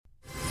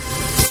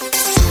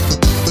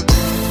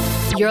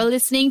You're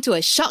listening to a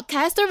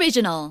Shockcast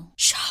original.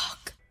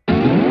 Shock.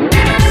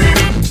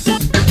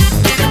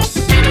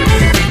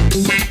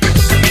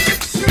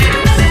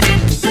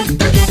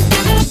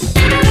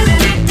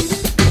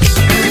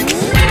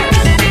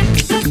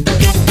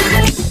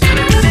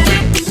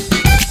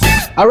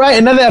 Alright,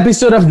 another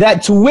episode of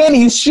That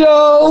 20s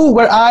Show,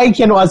 where I,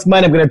 Kiano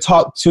Azman, I'm going to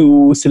talk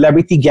to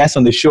celebrity guests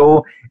on the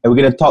show, and we're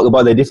going to talk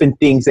about the different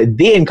things that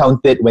they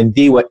encountered when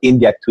they were in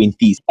their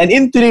 20s. And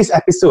in today's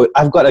episode,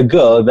 I've got a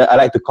girl that I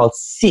like to call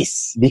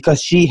Sis,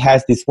 because she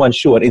has this one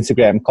show on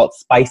Instagram called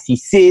Spicy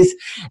Sis,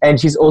 and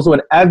she's also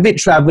an avid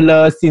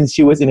traveler since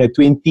she was in her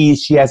 20s.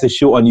 She has a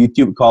show on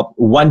YouTube called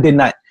Wonder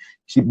Nut.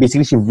 She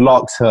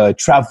vlogs her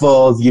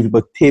travels, gives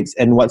people tips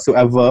and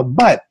whatsoever.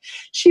 But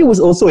she was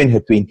also in her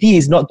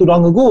 20s not too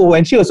long ago,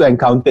 and she also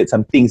encountered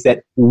some things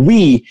that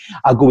we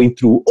are going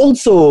through.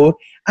 Also,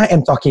 I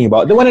am talking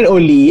about the one and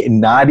only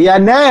Nadia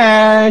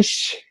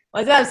Nash.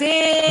 What's up,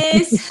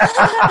 sis?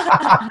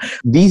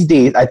 These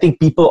days, I think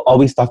people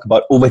always talk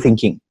about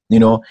overthinking, you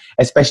know,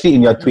 especially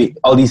in your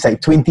all these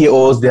like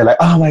 20-year-olds, they're like,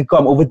 oh my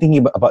God, I'm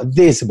overthinking about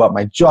this, about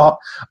my job,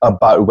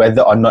 about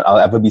whether or not I'll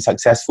ever be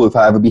successful, if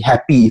I'll ever be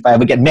happy, if I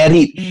ever get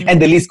married,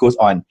 and the list goes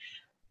on.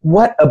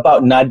 What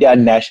about Nadia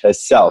Nash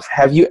herself?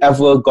 Have you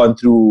ever gone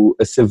through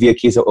a severe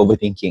case of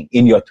overthinking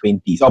in your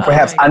 20s, or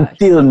perhaps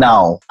until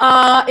now?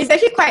 It's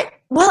actually quite,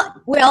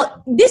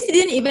 well, this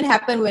didn't even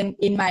happen when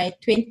in my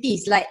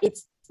 20s. Like, it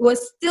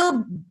was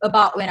still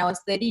about when I was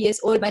 30 years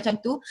old,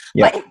 macam tu.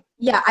 Yeah. But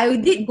yeah, I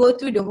did go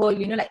through the whole,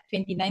 like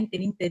 29,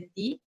 turning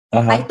 30.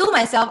 I told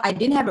myself I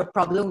didn't have a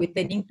problem with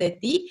turning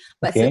 30,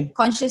 but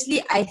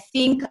subconsciously, I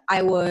think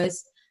I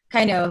was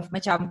kind of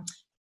macam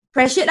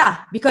pressured lah.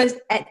 Because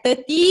at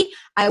 30,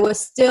 I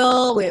was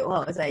still,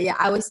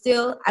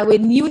 I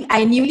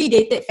newly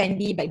dated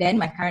Fendi back then,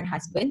 my current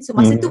husband. So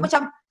masa tu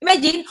macam,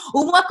 imagine,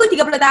 umur aku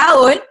 30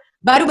 tahun,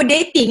 baru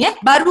berdating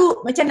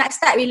baru macam nak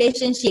start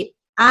relationship.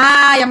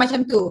 Yang macam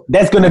tu.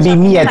 That's gonna be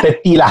me at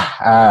 30 lah.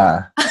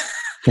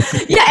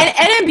 Yeah,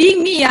 and then being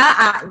me,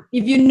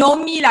 if you know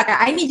me lah,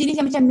 I ni jenis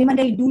yang macam memang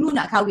dari dulu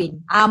nak kahwin.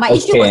 My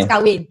issue was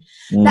kahwin.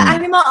 Like, I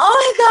memang, oh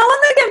my God, I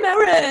want to get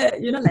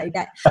married. Like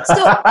that.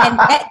 So, and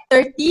at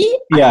 30,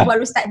 I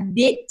baru start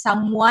date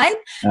someone.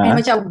 And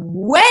macam,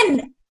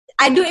 when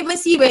I don't even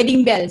see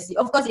wedding bells.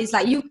 Of course, it's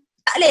like, you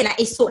tak boleh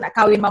nak esok nak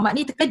kahwin, mamak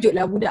ni terkejut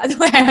lah budak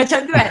tu kan.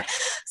 Macam tu kan.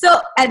 So,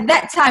 at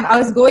that time, I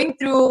was going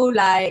through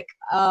like,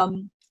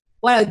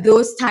 one of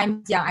those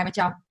times yang I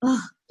macam,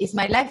 is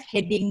my life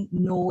heading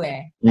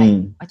nowhere?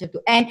 Like, macam tu.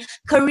 And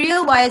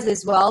career-wise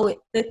as well, with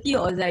 30,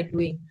 what was I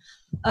doing?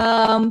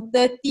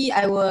 30,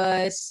 I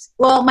was,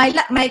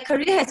 my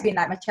career has been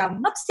like macam,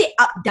 not to say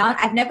up, down.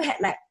 I've never had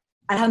like,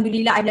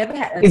 Alhamdulillah, I've never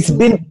had it's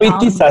been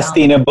pretty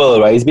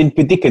sustainable, right? It's been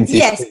pretty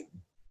consistent. Yes.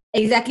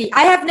 Exactly.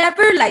 I have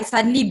never like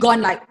suddenly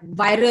gone like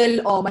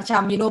viral or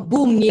macam,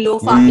 boom,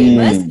 Niloufar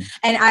famous.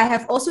 And I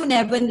have also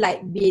never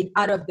like been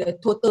out of the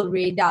total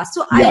radar.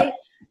 So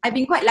I've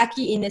been quite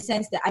lucky in the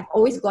sense that I've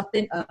always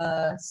gotten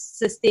a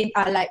sustained,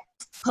 like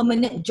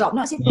permanent job.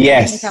 Not say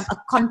permanent, macam a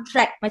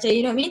contract, macam,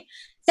 you know what I mean?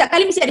 Setiap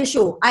kali mesti ada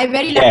show. I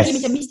very lucky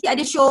macam mesti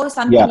ada show,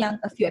 something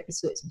yang a few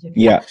episodes.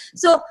 Macam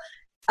so,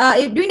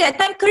 during that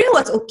time, career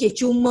was okay.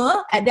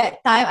 Cuma, at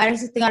that time, I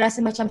tengah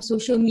rasa macam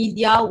social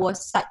media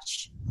was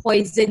such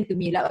poison to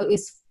me. Like, it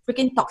was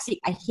freaking toxic.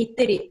 I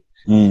hated it.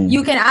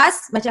 You can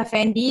ask macam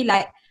Fendi,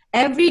 like,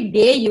 every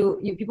day you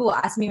people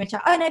will ask me macam,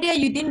 oh Nadia,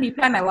 you didn't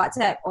reply my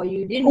WhatsApp, or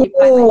you didn't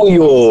reply my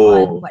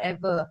one,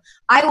 whatever.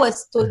 I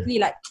was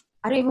totally like,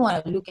 I don't even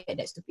want to look at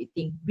that stupid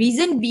thing.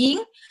 Reason being,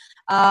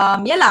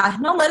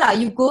 normal lah.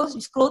 You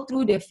scroll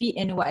through the feed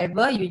and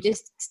whatever, you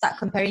just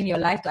start comparing your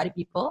life to other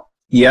people.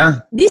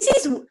 Yeah. This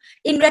is,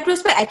 in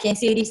retrospect, I can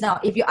say this now.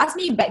 If you ask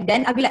me back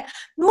then, I'll be like,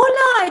 no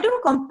lah, I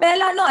don't compare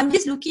lah. No, I'm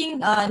just looking,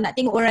 nak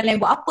tengok orang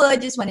lain buat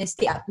apa, just want to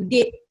stay up to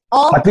date.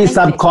 Tapi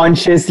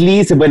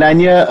subconsciously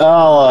sebenarnya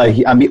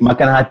ambil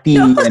makan hati.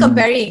 No, of course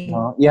comparing.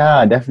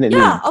 Yeah, definitely.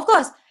 Yeah, of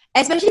course.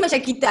 Especially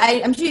macam kita,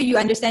 I'm sure you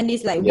understand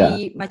this, like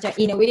we macam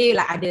in a way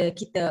like ada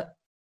kita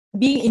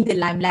being in the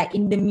limelight,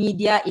 in the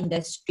media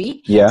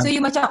industry. So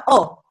you macam,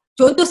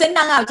 contoh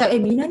senang lah macam,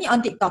 Mina ni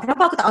on TikTok,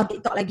 kenapa aku tak on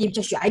TikTok lagi?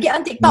 Macam should I get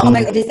on TikTok? Oh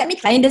my God, does that mean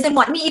client doesn't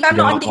want me if I'm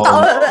not on TikTok?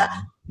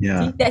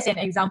 See, that's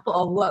an example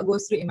of what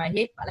goes through in my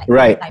head, but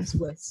like 10 times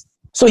worse.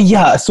 So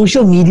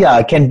social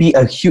media can be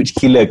a huge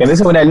killer. Kan?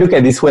 So when I look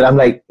at this word, I'm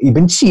like,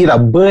 benci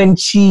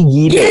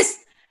gila.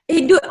 Yes,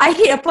 dude, I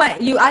hit a point.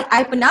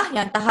 I pernah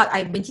yang tahap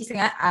I benci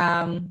sangat.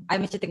 I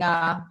macam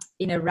tengah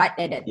in a rut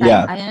at that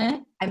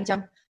time. I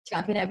macam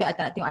cakap apa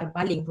nak tengok I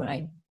baling pun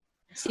I.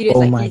 Serious,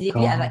 like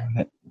physically I like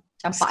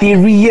campak.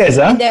 Serious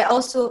And there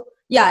also,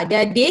 there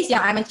are days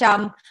yang I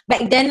macam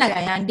back then lah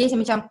kan, yang days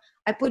yang macam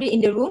I put it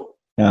in the room,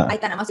 I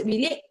tak nak masuk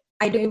bilik,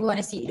 I don't even want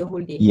to see it the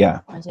whole day.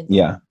 Yeah.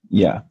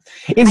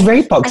 It's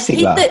very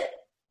toxic lah.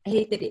 I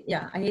hated it.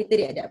 Yeah, I hated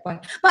it at that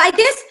point. But I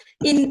guess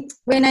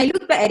when I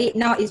look back at it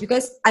now, it's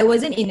because I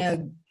wasn't in a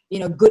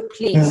good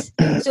place.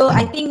 So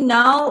I think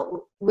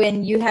now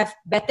when you have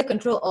better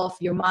control of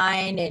your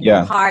mind and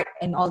your heart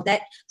and all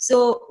that,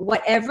 so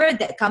whatever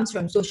that comes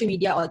from social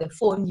media or the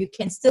phone, you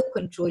can still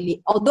control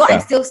it. Although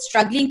I'm still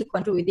struggling to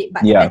control with it,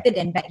 but better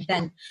than back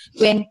then.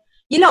 When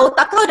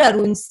otak kau dah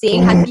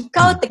runsing, hati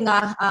kau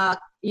tengah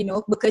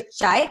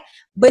berkecai,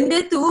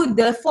 benda tu,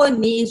 the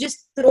phone ni is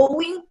just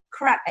throwing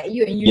crap at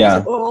you and you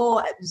just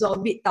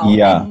absorb it tau.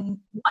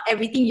 And not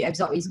everything you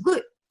absorb is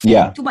good.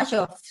 And too much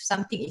of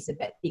something is a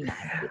bad thing.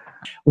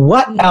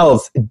 What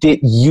else did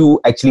you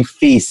actually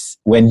face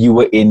when you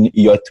were in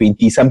your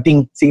 20s?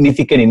 Something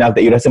significant enough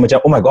that you rasa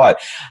macam, oh my God,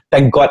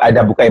 thank God I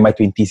dah buka in my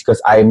 20s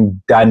because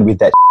I'm done with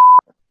that.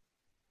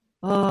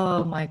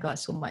 Oh my God,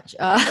 so much.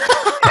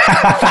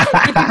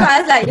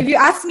 If you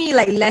ask me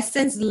like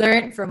lessons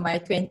learned from my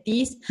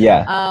 20s,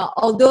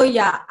 although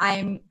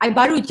I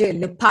baru je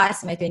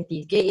lepas my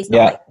 20s, okay, it's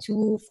not like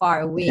too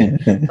far away,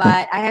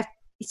 but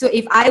so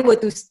if I were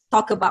to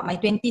talk about my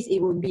 20s,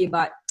 it would be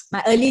about my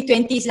early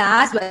 20s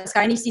lah. Sebab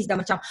sekarang ni sis dah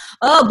macam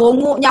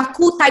bongoknya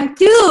aku time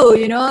tu,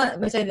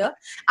 macam tu.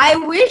 I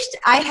wished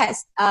I had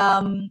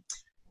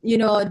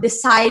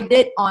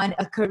decided on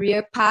a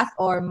career path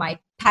or my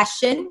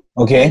passion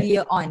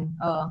earlier on.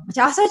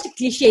 Macam such a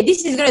cliche.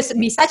 This is going to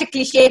be such a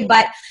cliche,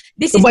 but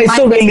this is but it's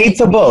my so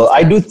relatable.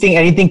 I do think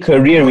anything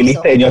career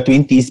related in your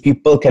 20s,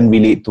 people can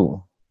relate to.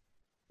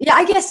 Yeah,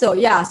 I guess so.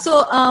 Yeah.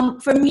 So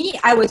for me,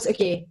 I was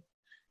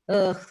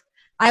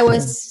I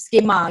was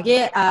schema,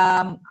 okay.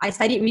 I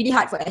studied really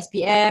hard for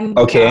SPM.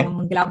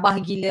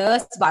 Gelabah gila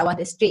sebab I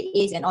wanted straight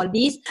A's and all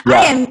these.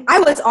 I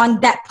was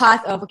on that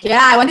path of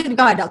I wanted to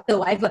become a doctor,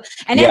 whatever.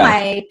 And then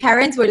my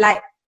parents were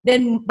like,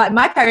 but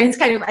my parents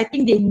I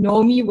think they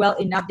know me well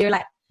enough. They're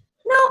like,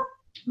 no,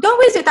 don't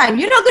waste your time.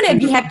 You're not going to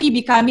be happy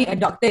becoming a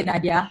doctor,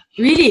 Nadia.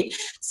 Really.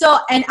 So,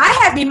 and I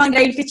have memang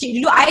dari kecil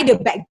dulu, I ada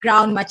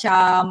background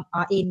macam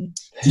in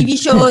TV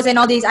shows and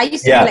all this. I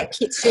used to do like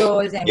kids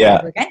shows and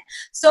whatever, kan.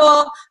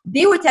 So,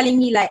 they were telling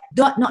me like,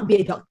 don't not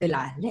be a doctor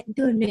lah. You're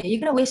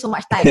going to waste so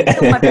much time.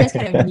 So, my parents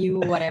kind of knew,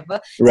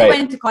 whatever. So, I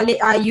went to college,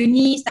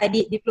 uni,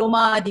 studied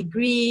diploma,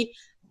 degree,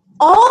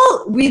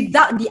 all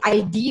without the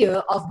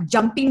idea of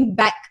jumping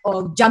back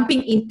or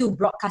jumping into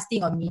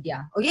broadcasting or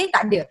media. Okay,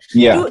 tak ada.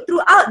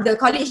 Throughout the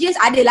college years,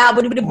 ada lah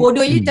benda-benda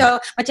bodoh you tahu.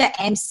 Macam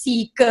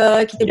MC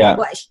ke, kita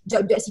buat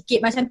job-job sikit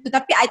macam tu.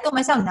 Tapi I told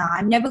myself, nah,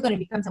 I'm never going to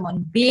become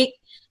someone big,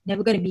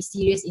 never going to be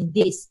serious in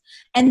this.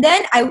 And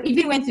then I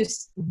even went to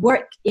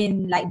work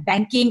in like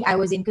banking. I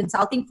was in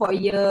consulting for a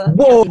year.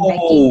 Whoa!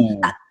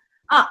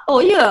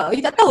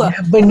 You tak tahu?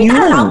 Tapi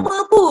tak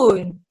lama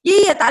pun.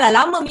 Tak lah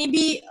lama.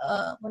 Maybe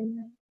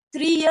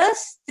 3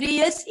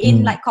 years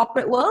in like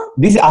corporate world.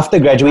 This is after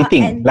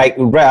graduating, like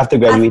right after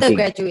graduating. After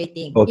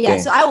graduating, yeah.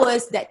 So I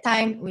was that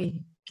time.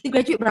 Kita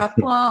graduate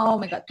berapa? Oh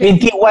my God,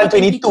 21,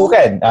 22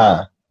 kan?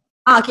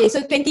 Okay, so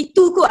 22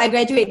 ko I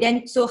graduate.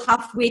 Then so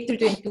halfway through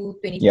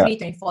 22,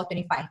 23, 24,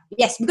 25.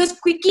 Yes, because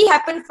quickie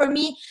happened for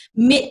me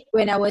mid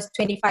when I was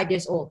 25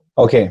 years old.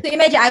 Okay. So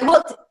imagine I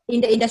worked in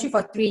the industry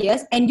for 3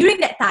 years, and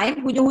during that time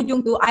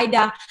hujung-hujung tu I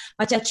dah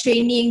macam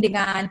training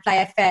dengan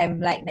Fly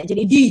FM, like nak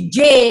jadi DJ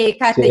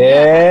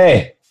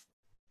katanya.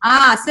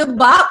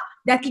 Sebab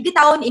dah 3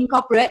 tahun in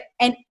corporate,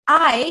 and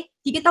 3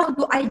 tahun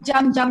tu I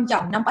jam.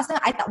 Nampak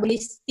sangat I tak boleh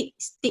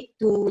stick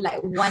to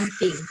like one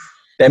thing.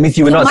 That means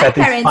you were not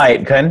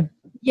satisfied, kan?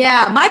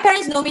 Yeah, my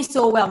parents know me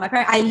so well.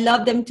 I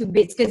love them to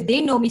bits because they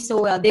know me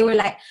so well. They were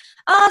like,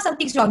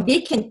 something's wrong.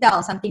 They can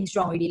tell something's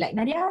wrong really. Like,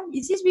 Nadia,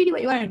 is this really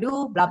what you want to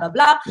do? Blah, blah,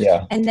 blah.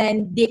 Yeah. And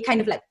then they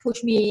kind of like push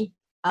me.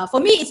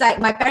 For me, it's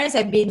like my parents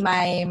have been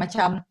my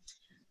macam,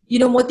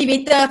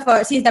 motivator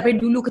since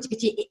daripada dulu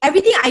kecil-kecil.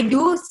 Everything I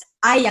do,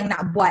 I yang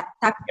nak buat.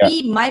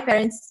 Tapi my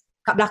parents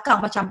kat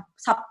belakang macam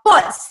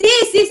support.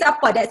 Sis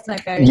support. That's my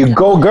parents. You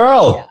go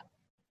girl.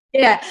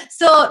 Yeah.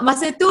 So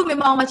masa tu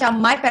memang macam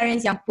my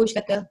parents yang push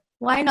kata,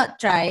 why not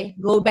try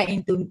go back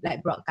into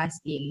like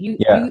broadcasting? You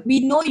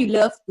we know you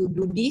love to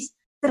do this.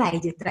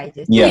 Try je.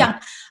 So yang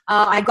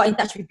I got in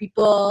touch with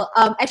people.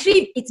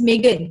 Actually it's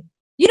Megan.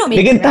 You know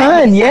Megan,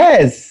 right? Tan,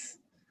 yes.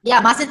 Ya,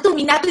 masa tu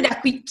Mina tu dah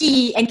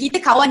quickie and kita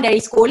kawan dari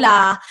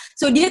sekolah.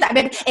 So dia tak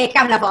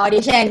come lah for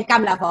audition.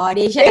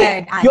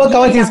 Your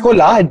kawan di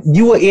sekolah,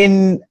 you were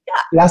in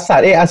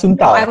Lasat,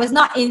 Asuntau. No, I was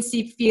not in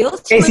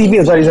Seafield.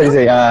 Seafield, sorry.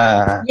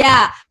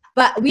 Yeah.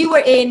 But we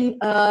were in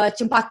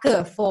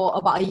Cempaka for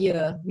about a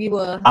year. We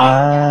were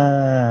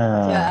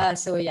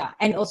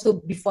and also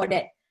before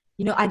that,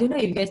 I don't know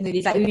if you guys know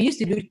this, like we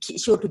used to do a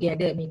kid show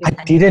together.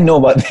 I didn't know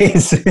about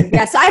this.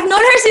 Yeah, so I've known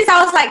her since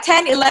I was like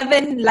 10,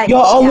 11. Like, ya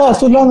Allah,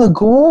 so long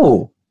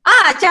ago.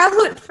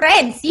 Childhood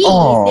friends. See?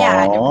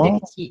 Yeah,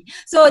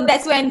 so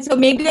that's when,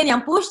 Megan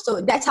yang push,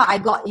 so that's how I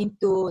got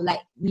into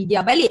like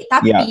media balik.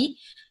 Tapi,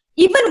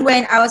 even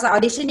when I was like,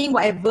 auditioning,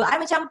 whatever,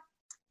 I macam,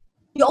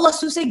 ya Allah,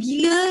 susah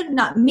gila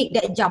nak make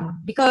that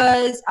jump.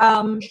 Because,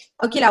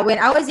 when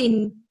I was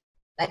in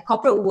like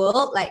corporate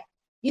world, like,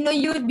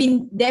 you've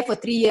been there for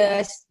 3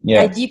 years,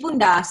 gaji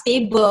pun dah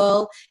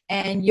stable,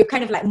 and you're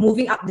kind of like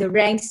moving up the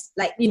ranks,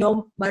 like,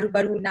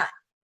 baru-baru nak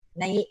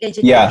naikkan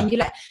je. Yeah. And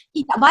you're like,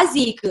 tak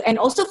bazir ke? And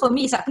also for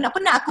me, it's like,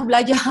 penat aku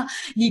belajar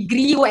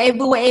degree,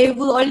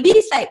 whatever, all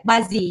this like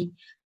bazir.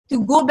 To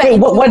go back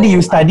into, what do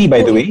you study,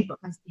 by the way?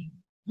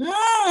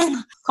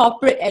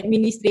 Corporate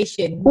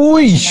administration.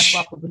 Uish,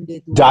 Apa benda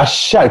tu.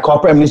 dahsyat,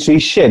 corporate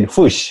administration.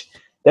 Fush.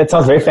 That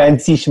sounds very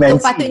fancy, So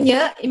schmancy.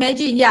 patutnya,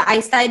 imagine, I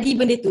study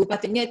benda tu.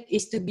 Patutnya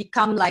is to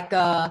become like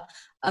a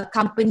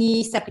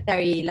company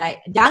secretary.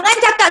 Like, jangan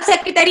cakap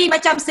secretary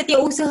macam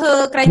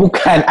setiausaha kerajaan.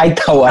 Bukan, I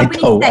tahu.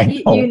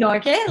 You know,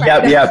 okay?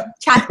 Like Yep.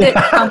 chartered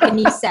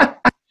company sec.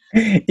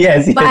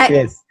 Yes.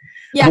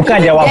 Yeah,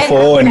 Bukan jawab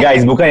phone,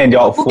 guys. Bukan yang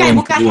jawab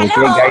phone. Bukan. Okay,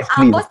 Hello, guys,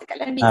 please. bos dekat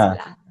dalam ni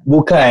sebelah.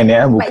 Bukan.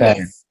 But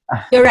yes,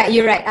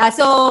 you're right.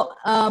 So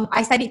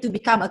I studied to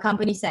become a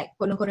company sec,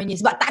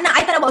 konon-kononnya. Sebab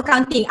I tak nak buat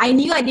accounting. I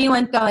knew I didn't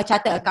want to become a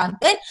chartered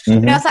accountant.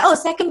 And I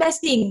was like, second best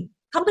thing.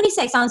 Company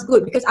sec sounds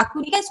good because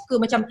aku ni kan suka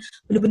macam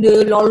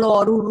benda-benda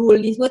law, rule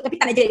ni semua, tapi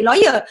tak nak jadi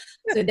lawyer.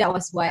 So that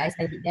was why I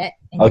studied that.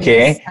 And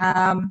Okay. yes,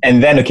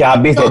 And then,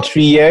 habis that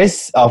 3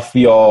 years of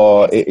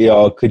your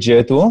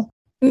kerja tu.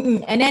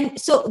 And then,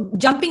 so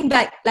jumping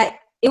back, like,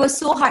 it was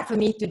so hard for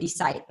me to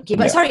decide. Okay,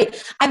 but sorry,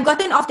 I've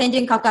gotten off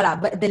tangent kau-kau,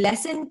 but the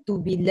lesson to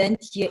be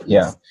learned here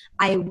is,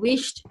 I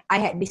wished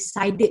I had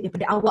decided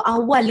daripada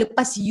awal-awal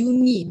lepas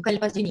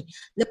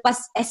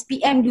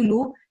SPM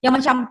dulu, yang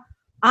macam,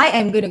 I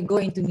am going to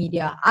go into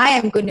media. I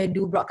am going to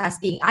do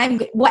broadcasting.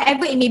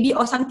 Whatever it may be,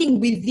 or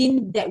something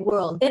within that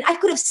world. Then I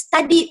could have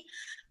studied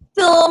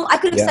film. I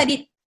could have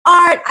studied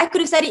art. I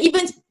could have studied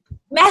even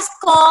mass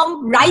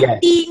comm,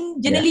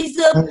 writing,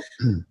 journalism,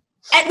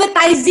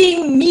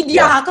 advertising,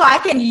 media.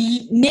 I can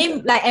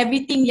name like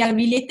everything yang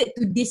related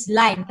to this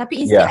line.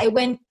 Tapi instead I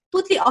went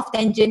totally off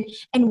tangent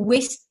and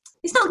waste.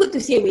 It's not good to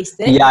say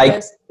wasted.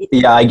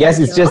 I guess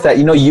it's just that,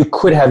 you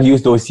could have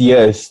used those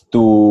years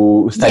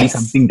to study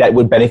something that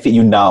would benefit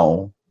you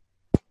now.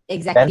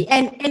 Exactly.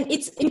 And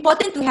it's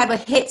important to have a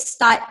head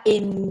start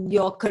in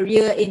your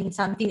career in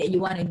something that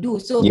you want to do.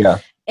 So,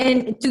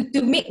 and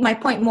to make my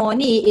point more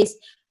ni is,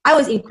 I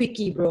was in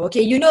Quickie, bro.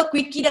 Okay, you know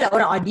Quickie dah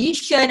orang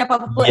audition,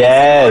 apa-apa.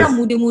 Yes. Orang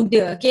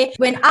muda-muda, okay.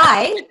 When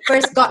I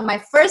first got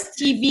my first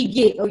TV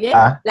gig, okay,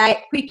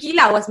 like Quickie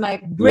lah was my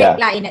break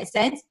lah in that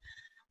sense.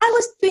 I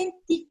was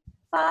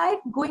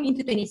 25, going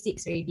into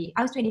 26 already.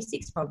 I was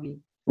 26 probably.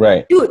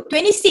 Right. Dude,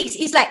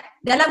 26 is like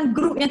dalam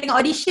group yang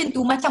tengah audition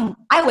tu, macam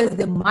I was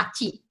the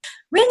makcik.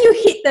 When you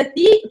hit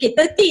 30, okay,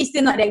 30 is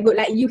still not that good.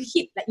 Like you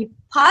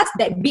pass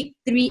that big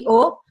 3-0,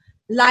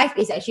 life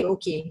is actually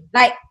okay.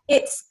 Like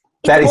it's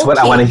that is okay, what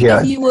I want to hear.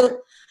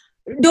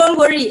 Don't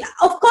worry.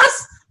 Of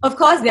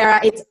course there are,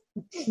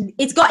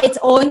 it's got its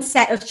own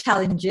set of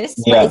challenges,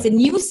 but it's a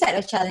new set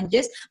of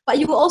challenges, but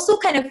you will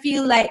also kind of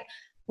feel like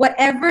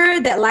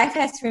whatever that life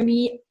has for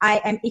me,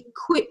 I am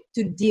equipped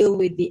to deal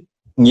with it.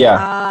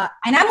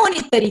 And I'm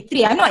only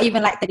 33. I'm not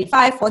even like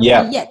 35, 40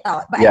 yet.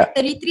 But at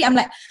 33, I'm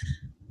like,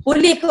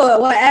 boleh ke,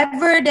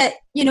 whatever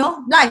that,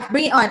 life,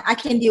 bring it on. I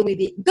can deal with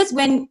it. Because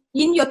when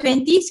in your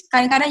 20s,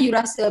 kadang-kadang you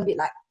rasa a bit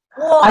like,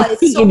 I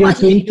think so in your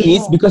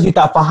 20s, because you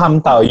tak faham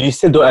tau, you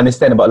still don't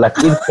understand about life.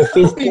 It's the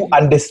phase to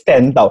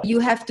understand tau. You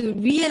have to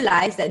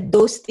realize that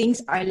those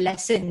things are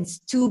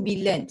lessons to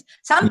be learned.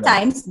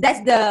 Sometimes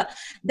that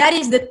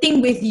is the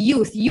thing with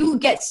youth. You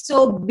get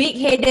so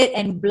big-headed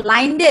and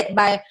blinded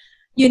by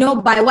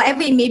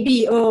whatever it may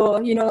be, or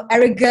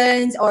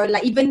arrogance, or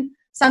like even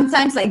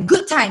sometimes like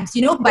good times,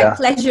 by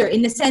pleasure,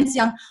 in the sense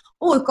yang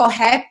kau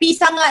happy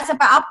sangat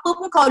sampai apa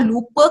pun kau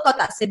lupa, kau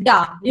tak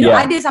sedar.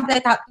 Ada sampai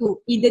tahap tu.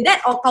 Either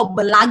that or kau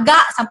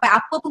belagak sampai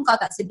apa pun kau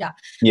tak sedar.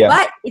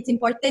 But it's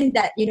important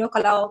that,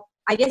 kalau,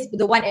 I guess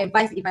the one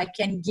advice if I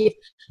can give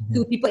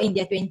to people in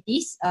their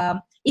 20s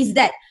is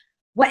that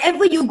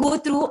whatever you go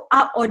through,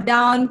 up or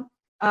down,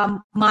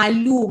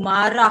 malu,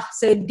 marah,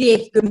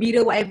 sedih,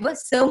 gembira, whatever,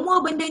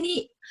 semua benda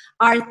ni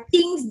are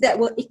things that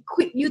will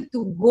equip you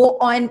to go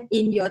on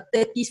in your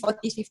 30s,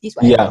 40s, 50s,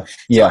 whatever.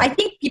 So I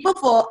think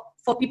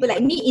for people like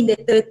me in the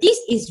 30s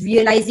is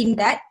realizing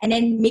that and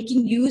then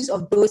making use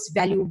of those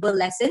valuable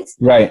lessons.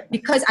 Right.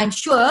 Because I'm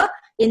sure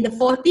in the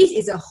 40s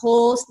is a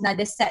whole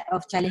another set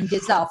of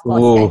challenges lah, of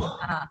course.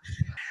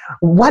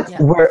 What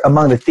were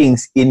among the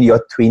things in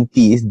your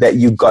 20s that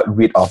you got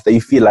rid of, that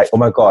you feel like, oh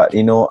my God,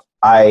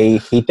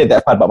 I hated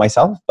that part about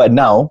myself, but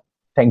now,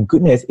 thank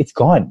goodness, it's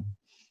gone?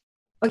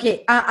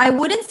 Okay, I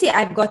wouldn't say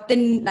I've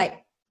gotten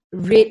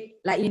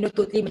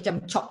totally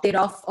macam chopped it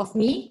off of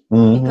me,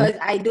 because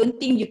I don't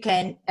think you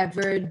can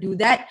ever do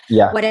that.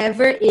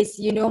 Whatever is,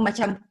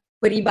 macam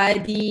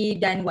peribadi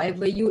dan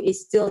whatever you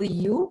is still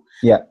you.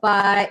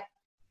 But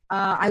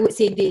I would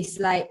say this,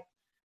 like,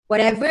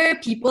 whatever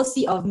people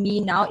see of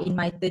me now in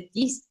my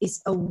 30s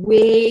is a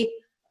way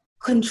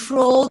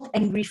controlled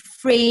and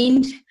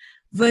refrained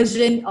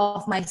version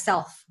of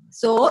myself.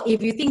 So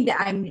if you think that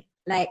I'm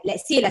like,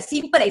 let's say a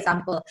simple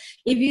example,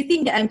 if you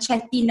think that I'm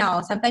chatty now,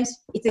 sometimes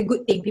it's a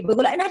good thing. People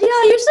go like, Nadia,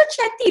 you're so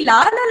chatty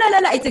la la la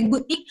la. It's a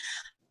good thing.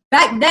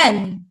 Back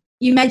then,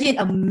 imagine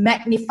a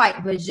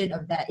magnified version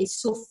of that.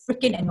 It's so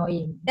freaking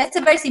annoying. That's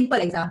a very simple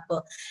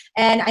example.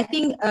 And I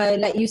think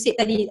like you said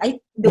tadi,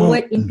 the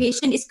word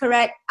impatient is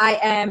correct. I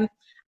am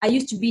I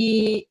used to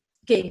be,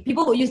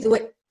 people would use the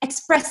word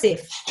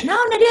expressive. Now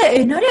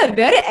Nadia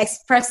very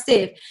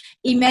expressive.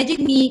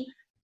 Imagine me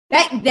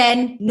back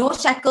then, no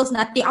shackles,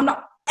 nothing. I'm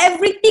not,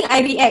 everything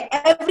I react,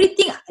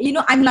 everything,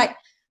 I'm like,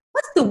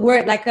 what's the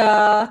word? Like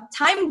a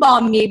time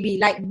bomb maybe.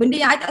 Like benda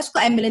yang I tak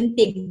suka, I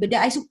melenting. Benda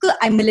I suka,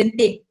 I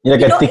melenting. You're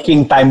like a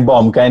ticking time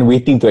bomb kind,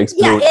 waiting to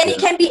explode. Yeah, and it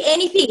can be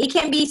anything. It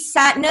can be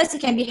sadness,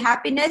 it can be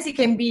happiness, it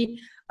can be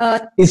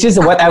it's just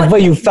whatever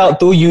you felt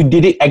to, you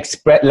did it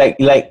express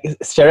like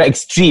secara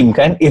extreme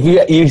kan. If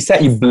you said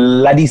you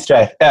bloody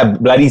stress,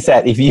 bloody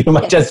sad. If you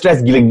macam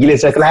stress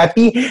gila-gila stress, kalau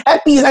happy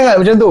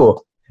sangat macam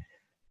tu.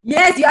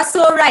 Yes, you are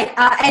so right.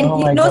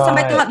 And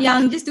sampai tahap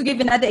yang, just to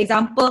give another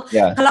example,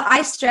 kalau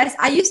I stress,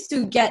 I used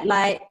to get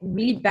like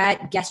really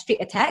bad gastric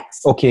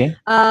attacks. Okay.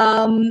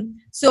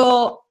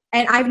 So,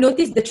 and I've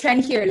noticed the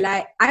trend here,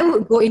 like I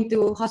would go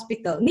into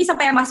hospital. Ni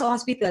sampai yang masuk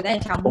hospital kan,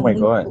 macam oh my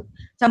god,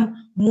 macam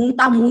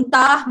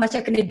muntah-muntah,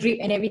 macam kena drip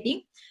and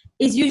everything.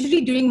 It's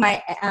usually during my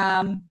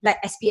like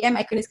SPM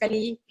I kena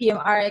sekali,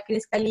 PMR I kena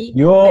sekali.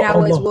 When I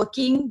was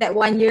working that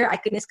 1 year I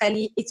kena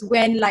sekali. It's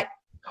when like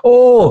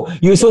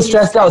you so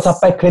stressed out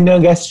sampai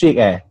kena gastric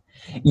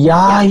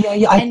Yeah,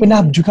 I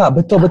pernah juga.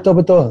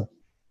 Betul.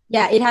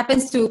 Yeah, it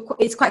happens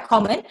it's quite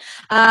common.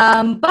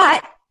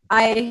 But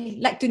I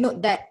like to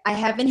note that I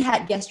haven't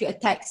had gastric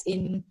attacks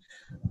in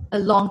a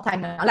long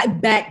time now.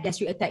 Like bad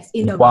gastric attacks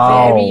in a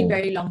very,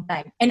 very long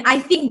time. And I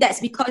think that's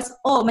because,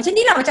 macam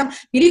ni lah, macam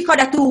bila kau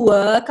dah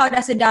tua, kau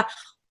dah sedar,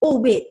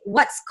 wait,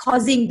 what's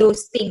causing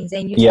those things?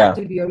 And you start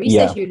to do your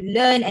research, you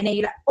learn, and then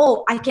you're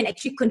like, I can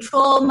actually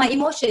control my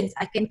emotions.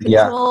 I can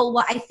control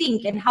what I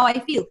think and how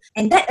I feel.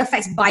 And that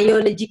affects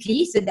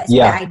biologically, so that's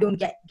why I don't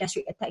get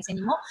gastric attacks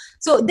anymore.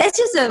 So that's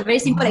just a very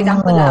simple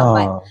example lah,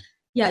 but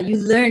you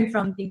learn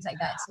from things like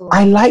that. So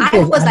I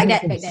was like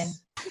that back then.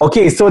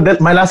 Okay, so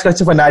my last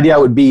question for Nadia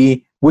would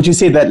be, would you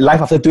say that life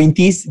after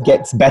 20s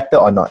gets better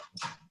or not?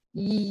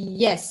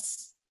 Yes.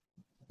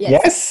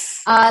 Like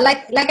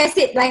I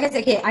said,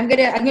 okay, I'm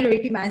gonna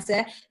repeat my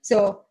answer.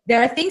 So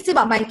there are things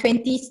about my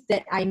 20s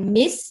that I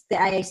miss,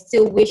 that I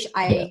still wish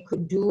I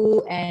could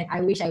do, and I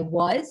wish I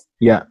was.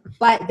 Yeah.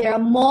 But there are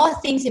more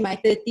things in my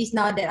 30s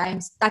now that I'm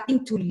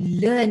starting to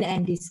learn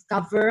and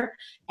discover,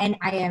 and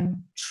I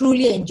am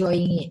truly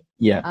enjoying it.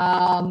 Yeah.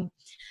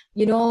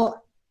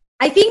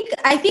 I think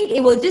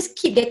it will just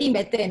keep getting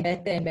better and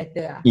better and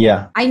better.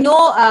 Yeah. I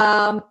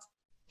know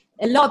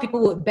a lot of people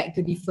would beg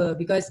to differ,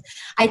 because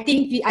I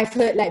think I've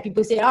heard like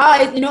people say,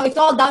 it's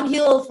all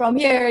downhill from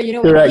here.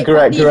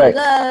 Correct.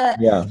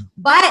 Yeah.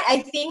 But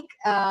I think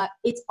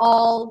it's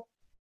all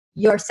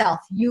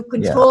yourself. You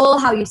control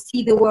how you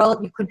see the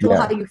world. You control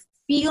how you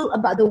feel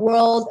about the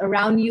world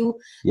around you.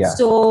 Yeah.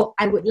 So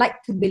I would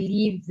like to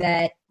believe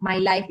that my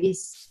life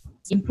is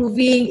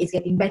improving, it's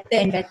getting better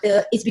and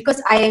better. It's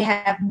because I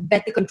have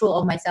better control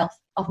of myself,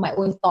 of my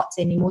own thoughts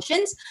and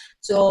emotions.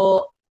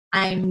 So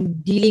I'm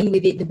dealing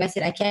with it the best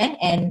that I can,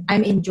 and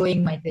I'm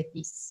enjoying my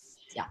 30s.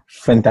 Yeah.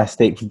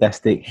 Fantastic.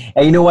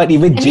 And you know what?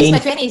 Even Jane,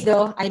 miss my 20s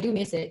though. I do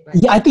miss it.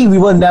 But I think we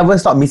will never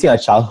stop missing our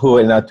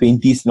childhood and our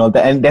 20s and all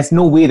that. And there's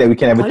no way that we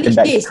can ever turn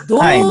back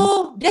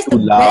time. That's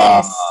the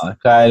best.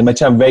 Kan,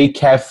 macam very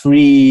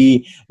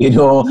carefree, Yeah.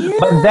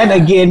 But then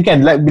again,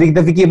 kan, like bila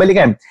kita fikir balik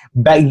kan,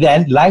 back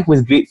then life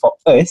was great for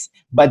us.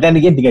 But then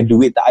again, dengan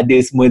duit tak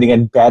ada semua,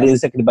 dengan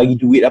parents yang kena bagi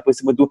duit apa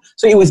semua tu.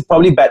 So it was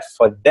probably bad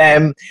for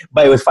them,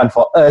 but it was fun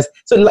for us.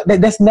 So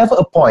there's never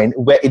a point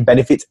where it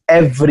benefits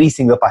every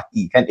single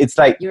party. Kan? It's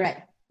like, you're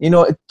right.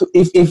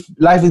 If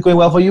life is going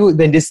well for you,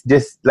 then just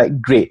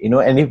like great,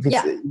 and if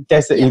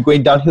it's you're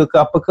going downhill ke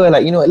apa ke,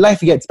 like,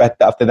 life gets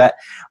better after that.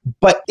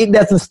 But it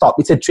doesn't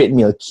stop. It's a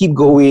treadmill. Keep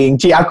going.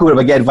 Cik, aku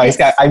bagi advice.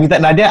 Yes. I minta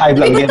Nadia, I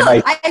bagi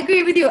advice. I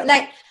agree with you.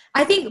 Like,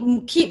 I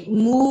think keep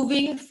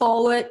moving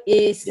forward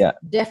is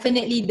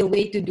definitely the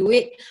way to do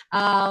it.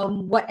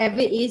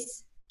 Whatever it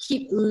is,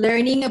 keep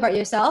learning about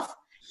yourself.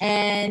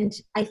 And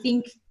I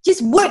think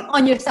just work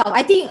on yourself.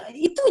 I think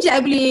itu je I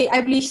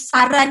boleh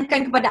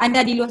sarankan kepada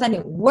anda di luar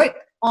sana. Work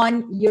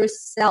on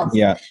yourself.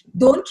 Yeah.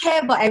 Don't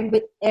care about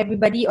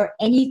everybody or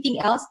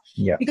anything else.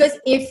 Yeah. Because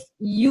if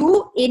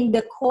you, in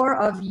the core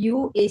of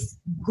you,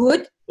 is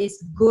good, it's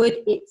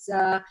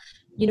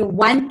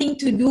wanting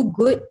to do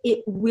good, it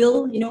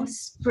will,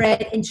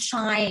 spread and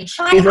shine it's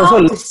out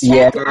also, to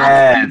share to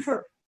other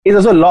people. It's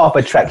also law of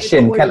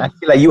attraction. I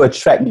feel like you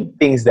attract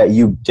things that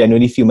you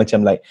genuinely feel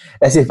macam like,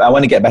 as if I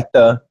want to get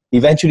better,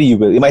 eventually you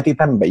will. It might take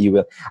time, but you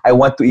will. I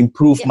want to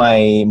improve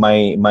my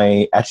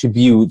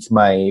attributes,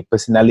 my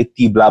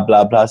personality, blah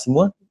blah blah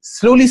semua.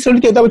 Slowly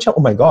tiba-tiba macam,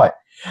 oh my god,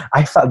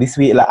 I felt this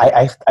way. Like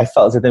I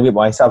felt a certain way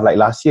about myself like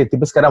last year.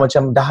 Tiba sekarang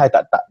macam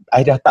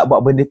I dah tak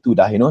buat benda tu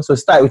dah, So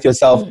start with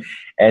yourself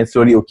and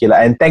slowly okay lah.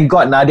 And thank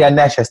God Nadia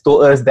Nash has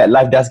told us that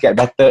life does get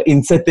better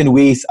in certain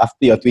ways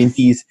after your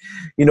 20s,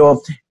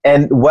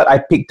 And what I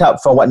picked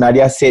up from what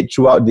Nadia said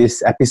throughout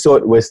this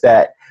episode was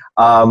that,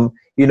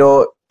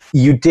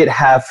 you did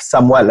have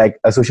somewhat like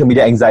a social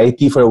media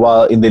anxiety for a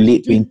while in the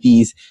late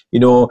 20s. You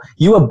know,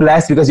 you were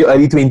blessed because your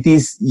early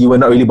 20s, you were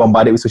not really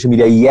bombarded with social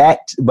media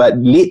yet. But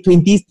late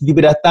 20s,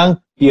 tiba datang,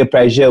 peer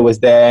pressure was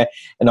there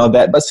and all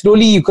that. But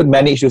slowly you could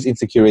manage those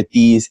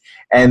insecurities.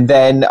 And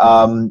then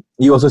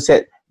you also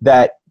said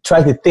that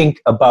try to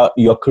think about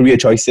your career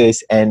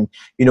choices and,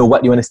 you know,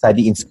 what you want to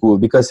study in school,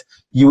 because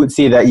you would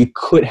say that you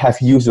could have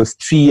used those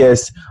 3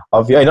 years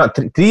of your, not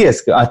 3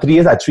 years, 3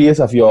 years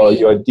of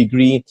your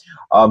degree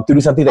to do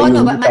something that you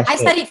no, really but I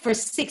passionate. studied for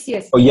 6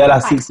 years. Oh, yeah,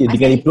 6 years. I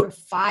studied for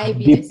 5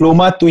 years.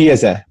 Diploma 2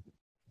 years, eh?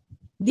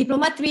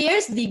 Diploma 3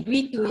 years,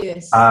 degree 2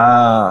 years.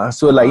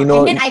 So like, you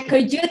know. And then I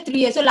kerja 3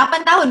 years. So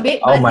 8 tahun, babe.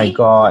 Oh my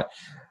God.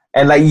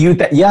 And like you,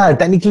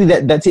 technically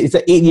that's it. It's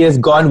 8 years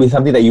gone with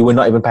something that you were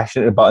not even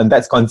passionate about, and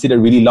that's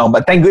considered really long.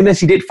 But thank goodness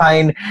she did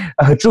find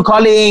her true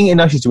calling, and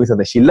now she's doing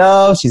something she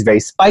loves. She's very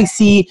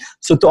spicy.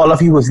 So to all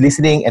of you who's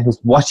listening and who's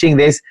watching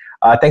this,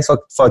 thanks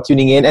for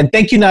tuning in, and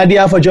thank you,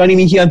 Nadia, for joining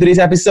me here on today's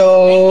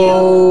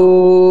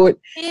episode.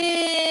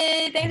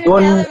 Thanks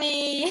for having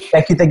me.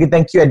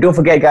 Thank you. And don't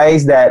forget,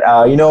 guys, that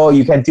you know,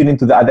 you can tune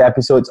into the other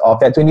episodes of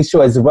That 20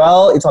 Show as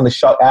well. It's on the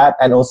Shock app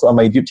and also on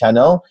my YouTube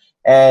channel.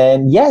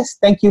 And yes,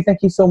 thank you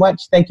so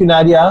much. Thank you,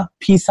 Nadia.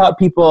 Peace out,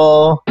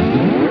 people.